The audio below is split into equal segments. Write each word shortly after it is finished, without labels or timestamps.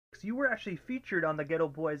lyrics. You were actually featured on the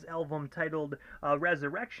Geto Boys album titled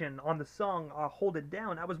Resurrection on the song Hold It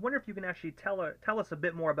Down. I was wondering if you can actually tell us a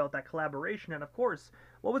bit more about that collaboration, and of course,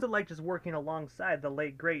 what was it like just working alongside the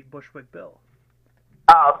late, great Bushwick Bill?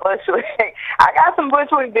 Oh, Bushwick. I got some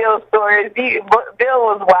Bushwick Bill stories. Bill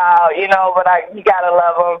was wild, but you gotta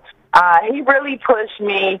love him. He really pushed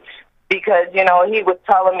me because, he was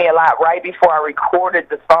telling me a lot right before I recorded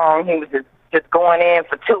the song. He was just going in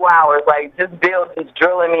for 2 hours, like just Bill just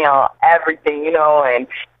drilling me on everything, and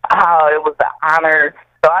how it was an honor.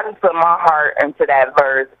 So I just put my heart into that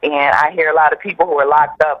verse, and I hear a lot of people who are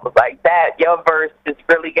locked up was like, that, your verse just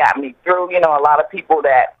really got me through. A lot of people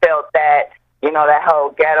that felt that, that whole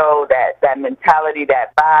ghetto, that mentality,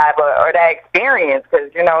 that vibe, or that experience,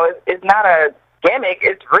 because, it's not a gimmick,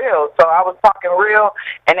 it's real. So I was talking real,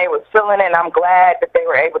 and they was feeling it, and I'm glad that they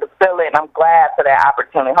were able to feel it, and I'm glad for that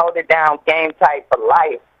opportunity. Hold It Down, game type for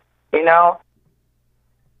life.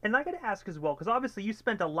 And I got to ask as well, because obviously you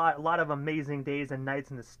spent a lot of amazing days and nights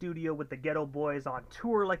in the studio with the Geto Boys on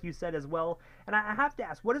tour, like you said as well. And I have to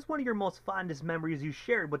ask, what is one of your most fondest memories you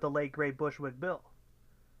shared with the late great Bushwick Bill?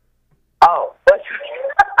 Oh,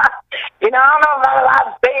 I don't know if I'm allowed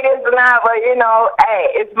to say this or not, but, hey,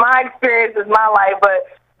 it's my experience, it's my life. But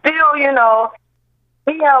Bill, he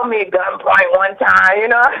held me at gunpoint one time,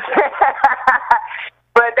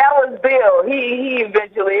 But that was Bill. He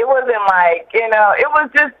eventually, it wasn't like, it was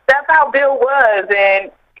just, that's how Bill was.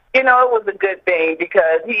 And, it was a good thing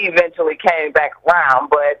because he eventually came back around.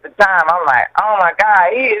 But at the time, I'm like, oh, my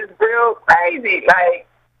God, he is real crazy. Like,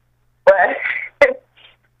 but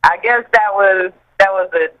I guess that was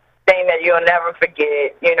a thing that you'll never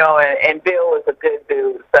forget, and Bill was a good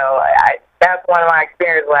dude. So that's one of my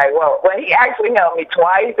experiences. Like, well, he actually helped me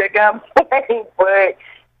twice at gunpoint, but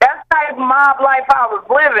that's the type of mob life I was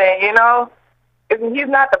living, He's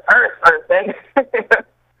not the first person.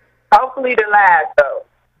 Hopefully the last, though.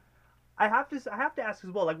 I have to ask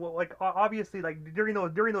as well, obviously, during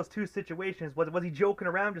those two situations, was he joking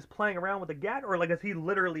around, just playing around with the gat, or is he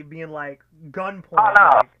literally being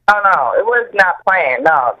gunpoint? Oh no, it was not playing.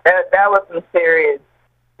 No, that was some serious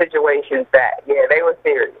situations. They were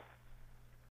serious.